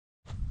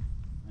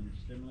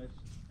stimulus,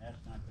 that's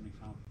not going to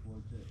count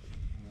towards it.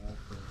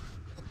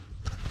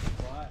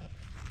 But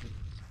the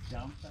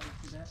downside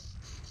to that,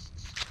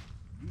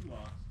 you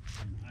lost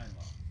and I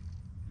lost.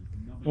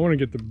 I want to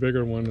get the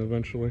bigger one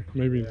eventually,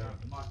 maybe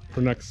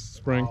for next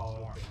spring.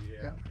 Oh,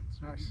 yeah,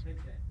 it's nice.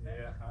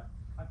 Yeah.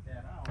 Cut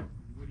that out.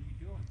 What are you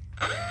doing?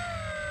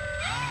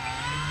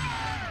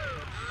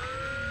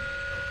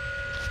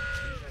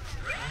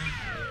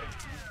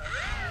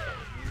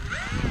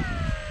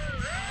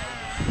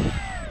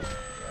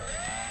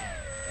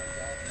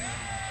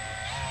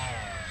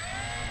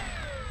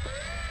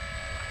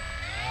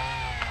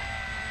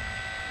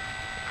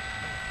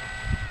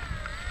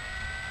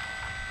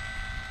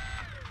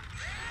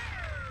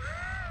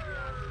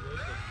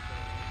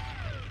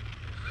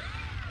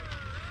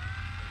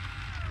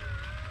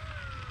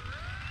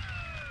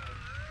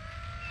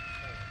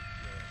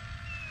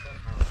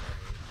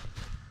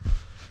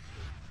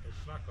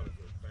 It's not going to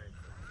do a thing.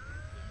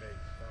 It made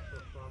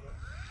suffer from it,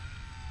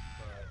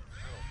 but I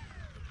don't think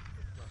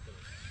it's not going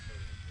to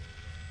hurt it very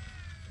well.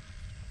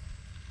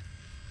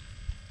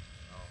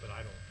 But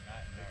I don't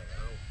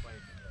claim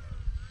it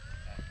does.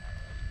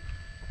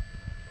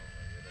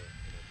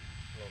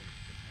 It'll slow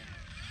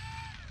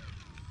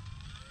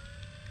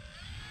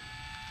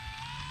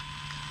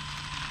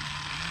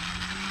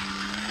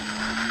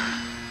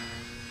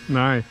you.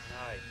 Nice.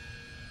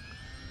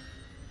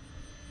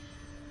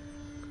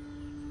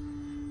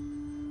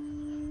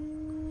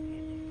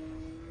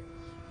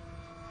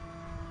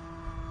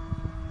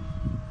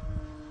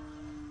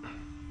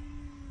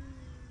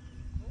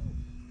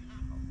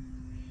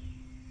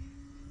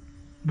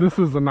 This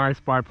is a nice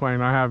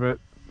biplane. I have it.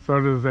 So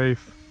does Ace.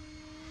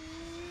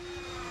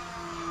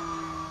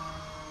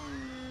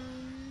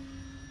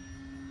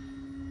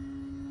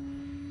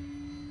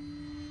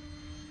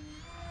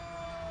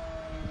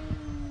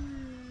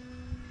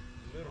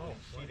 Literally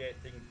see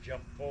that thing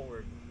jump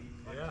forward when he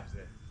touches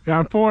it. Yeah,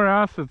 on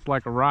 4S, it's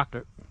like a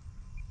rocket.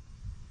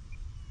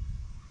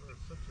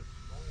 It's such a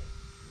small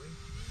wing.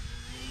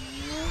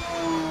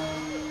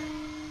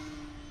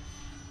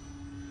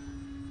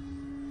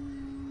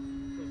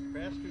 It goes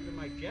faster than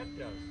my jet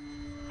does.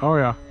 Oh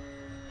yeah.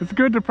 It's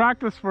good to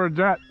practice for a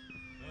jet.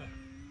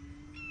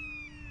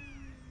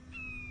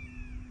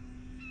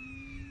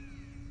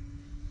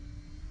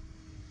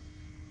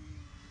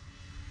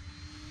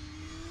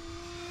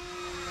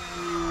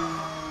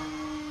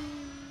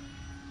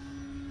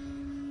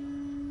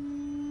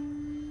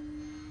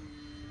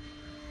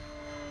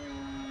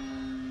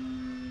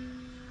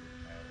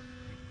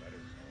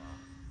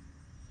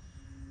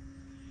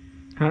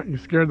 You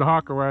scared the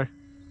hawk away.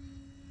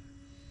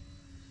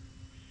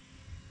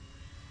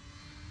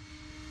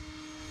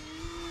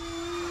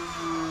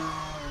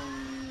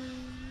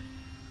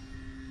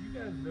 You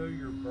guys know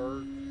your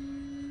bird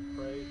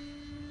phrase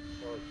as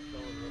far as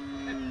selling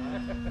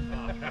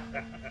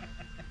them?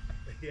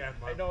 Yeah,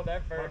 I know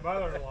that bird. My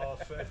mother-in-law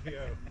said,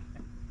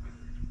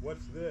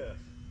 what's this?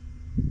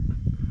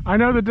 I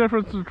know the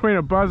difference between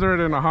a buzzard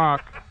and a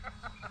hawk.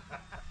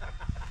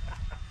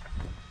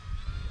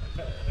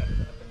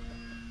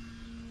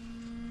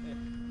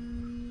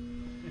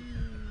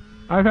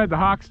 I've had the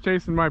hawks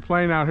chasing my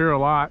plane out here a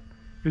lot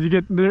because you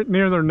get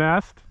near their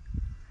nest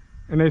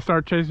and they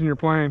start chasing your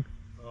plane.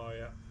 Oh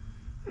yeah.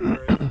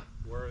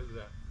 Where is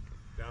that?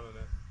 Down in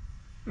that?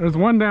 There's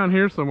one down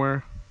here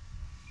somewhere.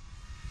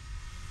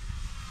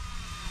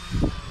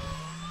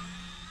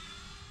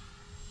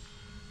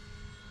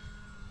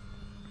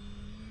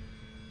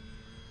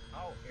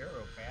 How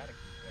aerobatic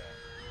is that?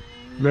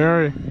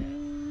 Very. Look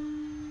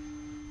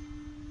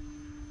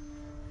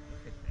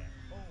at that.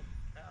 Holy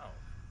cow.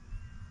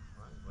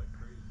 Runs like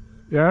crazy.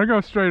 Yeah, it'll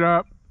go straight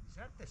up. Is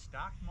that the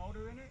stock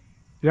motor in it?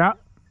 Yeah.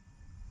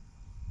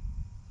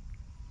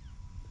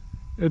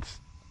 It's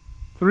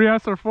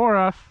 3S or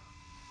 4S,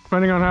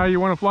 depending on how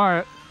you want to fly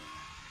it.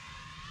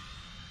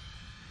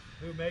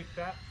 Who makes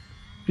that?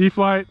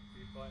 E-Flite.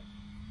 E-Flite.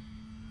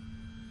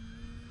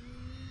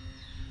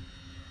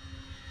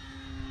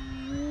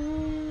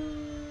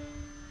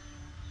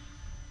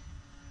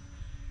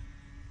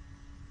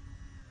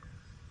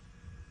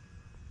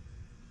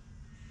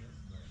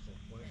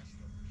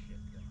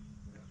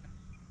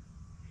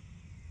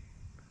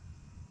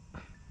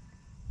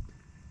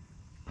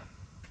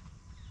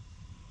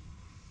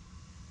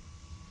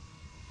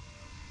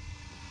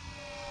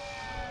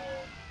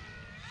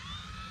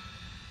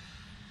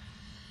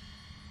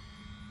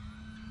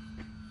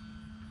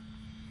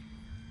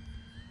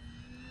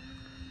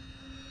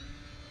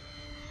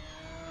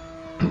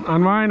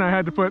 On mine, I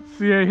had to put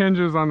CA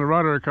hinges on the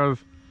rudder because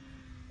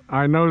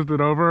I nosed it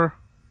over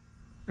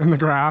in the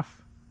grass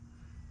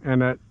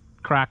and it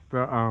cracked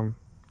the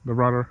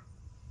rudder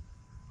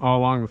all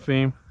along the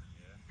seam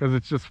because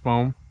it's just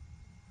foam.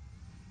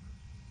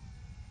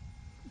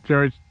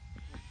 Jerry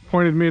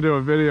pointed me to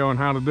a video on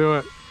how to do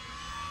it.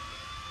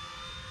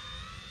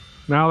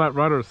 Now that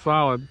rudder is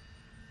solid.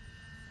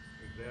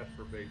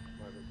 Exacerbate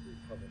my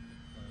republic.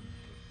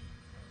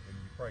 And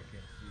you probably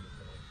can't see it,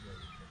 but I'll show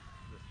you.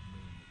 This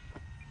moon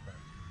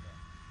cracks through that.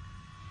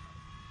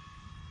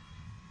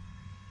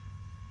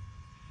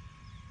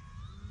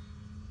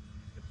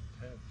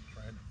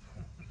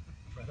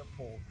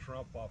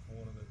 Trump off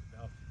one of the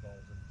bouncy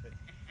balls and say,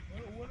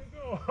 "Where'd it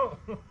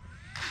go?"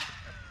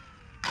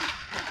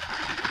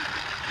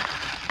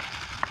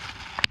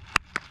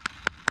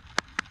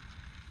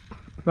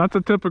 That's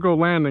a typical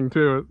landing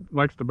too. It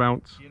likes to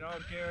bounce. You know,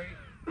 Gary,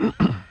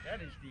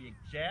 that is the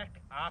exact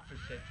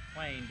opposite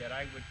plane that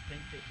I would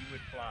think that you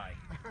would fly.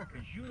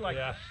 Because you like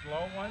the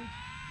slow ones.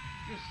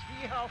 You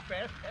see how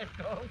fast that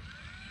goes?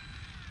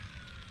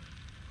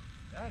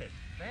 That is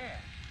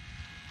fast.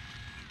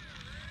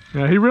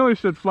 Yeah, he really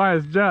should fly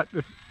his jet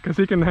because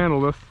he can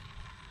handle this.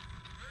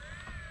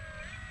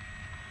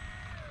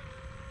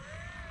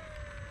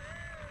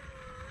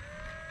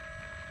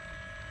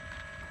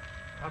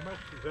 How much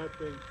does that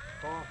thing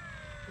cost?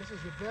 This is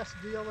the best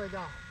deal they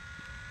got.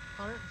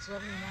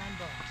 $179.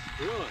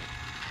 Really?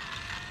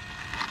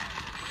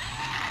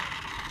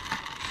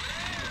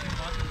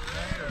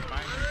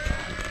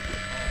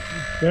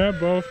 Yeah,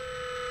 both.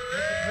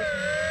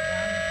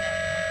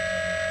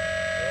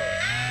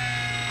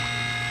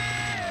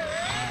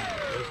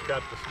 It's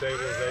got the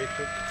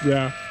stabilization.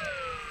 Yeah,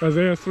 has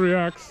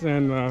AS3X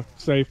and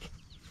safe.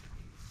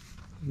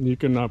 You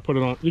can put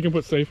it on. You can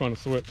put safe on a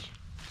switch.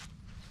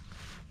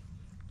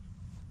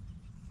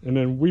 And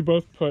then we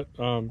both put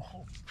the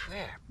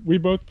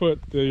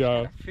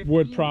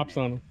wood props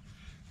on them.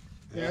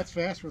 Yeah, that's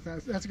fast with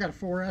that. That's got a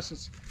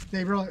 4S.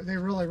 They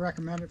really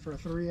recommend it for a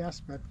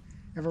 3S, but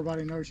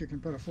everybody knows you can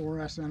put a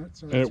 4S in it.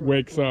 So And it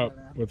wakes up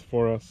with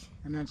 4S.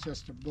 And then it's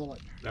just a bullet.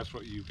 That's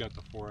what you've got,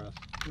 the 4S.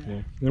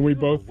 Yeah. Then we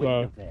both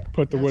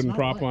put the wooden not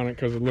prop light. on it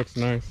because it looks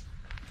nice.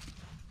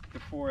 The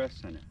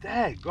 4S in it.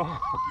 Daggone.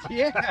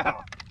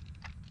 Yeah.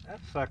 That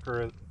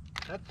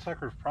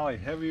sucker's probably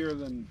heavier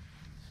than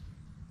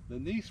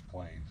these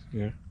planes.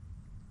 Yeah.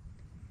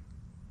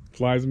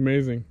 Flies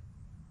amazing.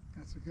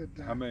 That's a good.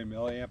 How many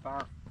milliamp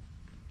hour?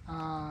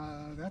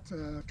 That's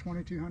a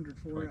 2200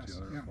 4S.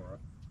 2200 Yeah.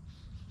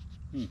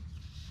 4S.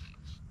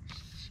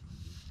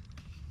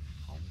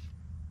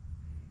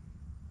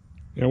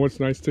 Yeah, what's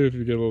nice too, if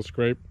you get a little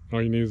scrape,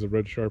 all you need is a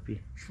red Sharpie.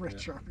 Red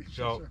Sharpie.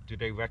 So, do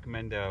they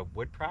recommend a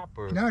wood prop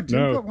or? No, Jim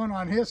No. put one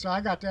on his, so I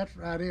got that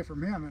idea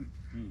from him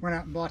and went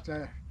out and bought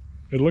that.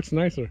 It looks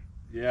nicer.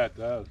 Yeah, it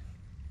does.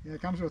 Yeah,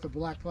 it comes with a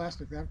black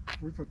plastic. That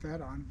we put that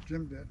on.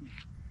 Jim did.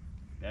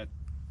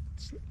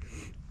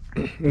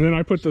 And then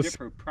I put the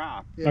Different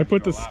prop. Yeah. I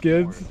put the A lot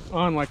skids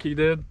on like he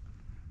did,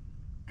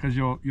 because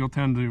you'll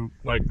tend to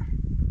like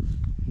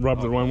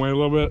rub the runway a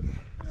little bit.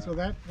 So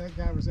that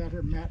guy was out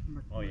here, Matt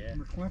Oh, yeah.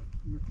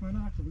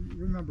 McClintock. You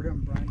remember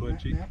him, Brian?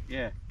 McClinchy?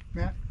 Yeah.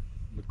 Matt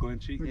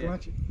McClinchy.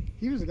 McClinchy.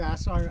 He was the guy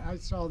I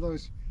saw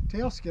those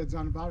tail skids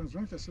on the bottom of his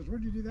wings. I said,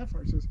 "Where'd you do that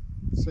for?" He says,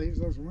 "It saves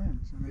those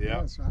wings." And it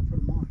Yeah. does, so I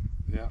put them on.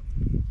 Yeah.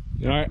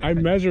 Yeah, I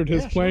measured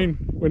his Yeah, sure. plane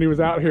when he was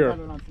out here, Got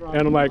it on throttle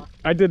and I'm like, lock.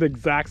 I did the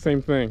exact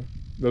same thing.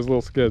 Those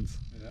little skids.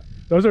 Yeah.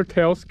 Those are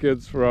tail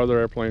skids for other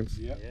airplanes.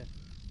 Yeah.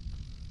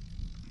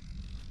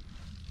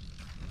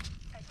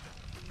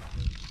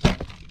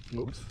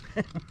 Oops.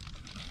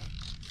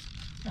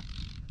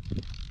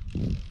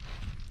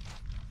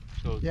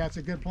 So Yeah, it's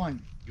a good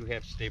plane. you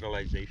have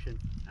stabilization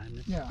on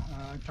this? Yeah,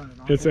 I turned it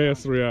on. It's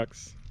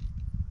AS3X.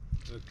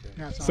 Okay.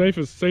 Now it's on.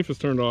 Safe is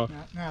turned off.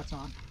 Now it's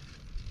on.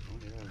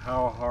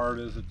 How hard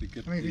is it to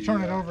get? I mean, if you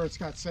turn it over, it's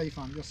got safe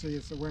on. You'll see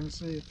it's the wing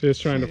seat. It's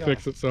trying to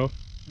fix itself.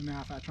 And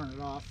now if I turn it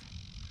off,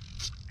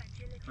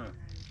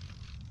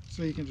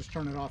 so you can just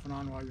turn it off and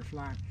on while you're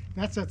flying.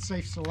 That's that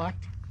safe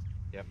select.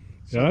 Yep.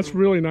 Yeah, that's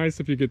really nice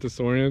if you get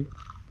disoriented.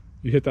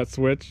 You hit that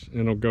switch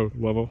and it'll go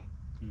level.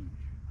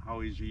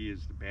 How easy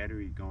is the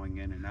battery going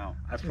in and out?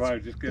 That's why I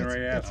was just getting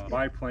ready to ask.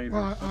 My plane.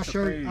 Well, I'll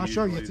show you. I'll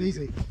show you. It's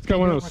easy. It's got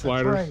one of those With a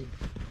sliders. tray.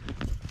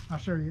 I'll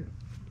show you.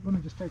 Let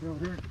me just take it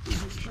over here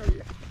and show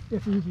you.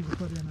 It's easy to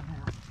put in and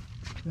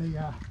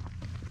out.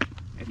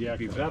 Yeah,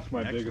 because that's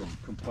my biggest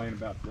complaint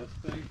about this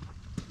thing.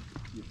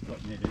 You're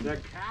putting it in. The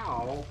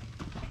cowl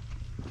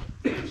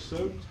is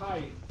so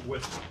tight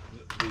with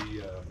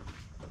the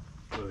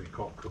what do they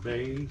call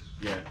cabanes?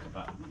 Yeah.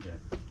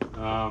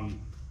 Yeah.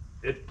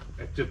 It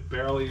just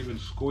barely even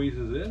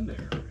squeezes in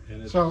there,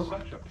 and it's So-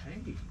 such a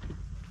pain.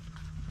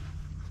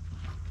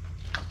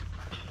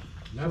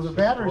 So the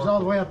battery's all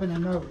the way up in the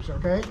nose,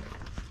 okay?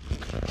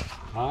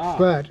 Ah.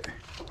 But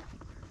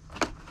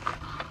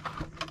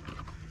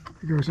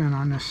it goes in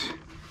on this.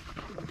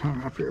 It's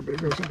hung up here, but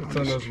it goes in on It's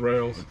on this. those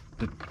rails.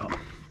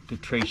 The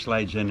tray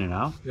slides in and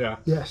out? Yeah.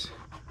 Yes.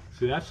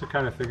 See, that's the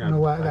kind of thing I know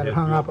why I got it had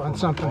hung built up on for my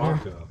something here.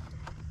 Bronco.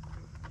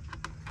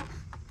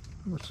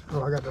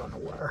 Oh, I got it on the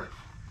wire.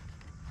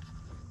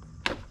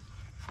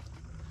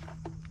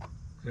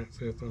 Yeah,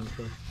 see, it's on the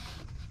tray.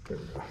 There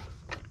we go.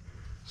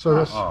 So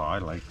this, Oh, I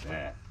like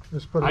that.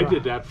 just put it I on.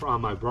 did that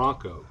on my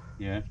Bronco.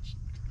 Yeah.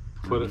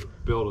 Built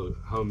a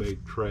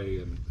homemade tray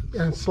and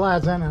And it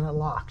slides in and it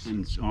locks.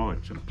 And it's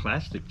a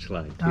plastic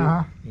slide too.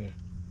 Uh-huh.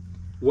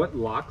 what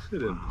locks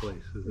it in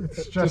place? Is it?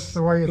 It's just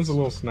the way There's it's, a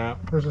little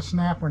snap. there's a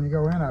snap when you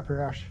go in up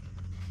here.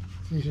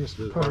 It's easiest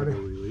to Is it put hard it to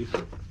in. release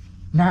it?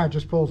 Now it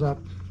just pulls up.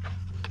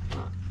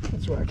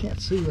 That's why I can't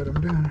see what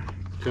I'm doing.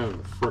 Kind of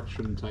a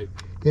friction type.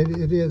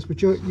 It is,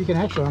 but you can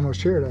actually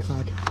almost hear it, I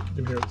think.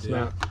 You can hear it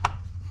snap.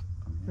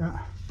 Yeah.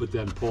 But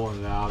then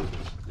pulling it out.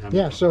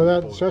 Yeah, so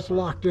that's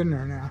locked in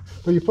there now.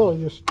 But you pull it,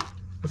 just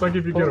It's like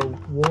if you get a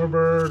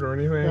warbird or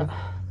anything,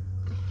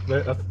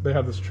 yeah. they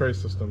have this tray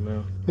system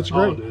now. It's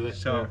great. Oh, do they?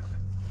 So,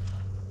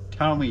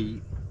 tell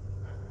me,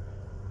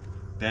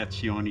 that's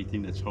the only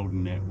thing that's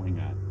holding that wing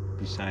up,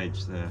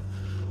 besides the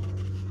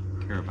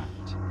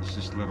carabines. It's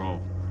this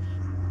little...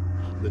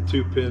 The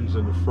 2 pins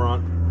in the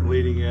front,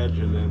 leading edge,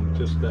 and then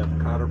just that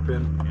cotter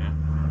pin. Yeah.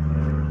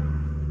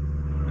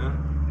 Yeah.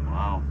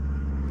 Wow.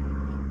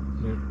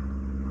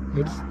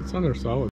 It's on there solid.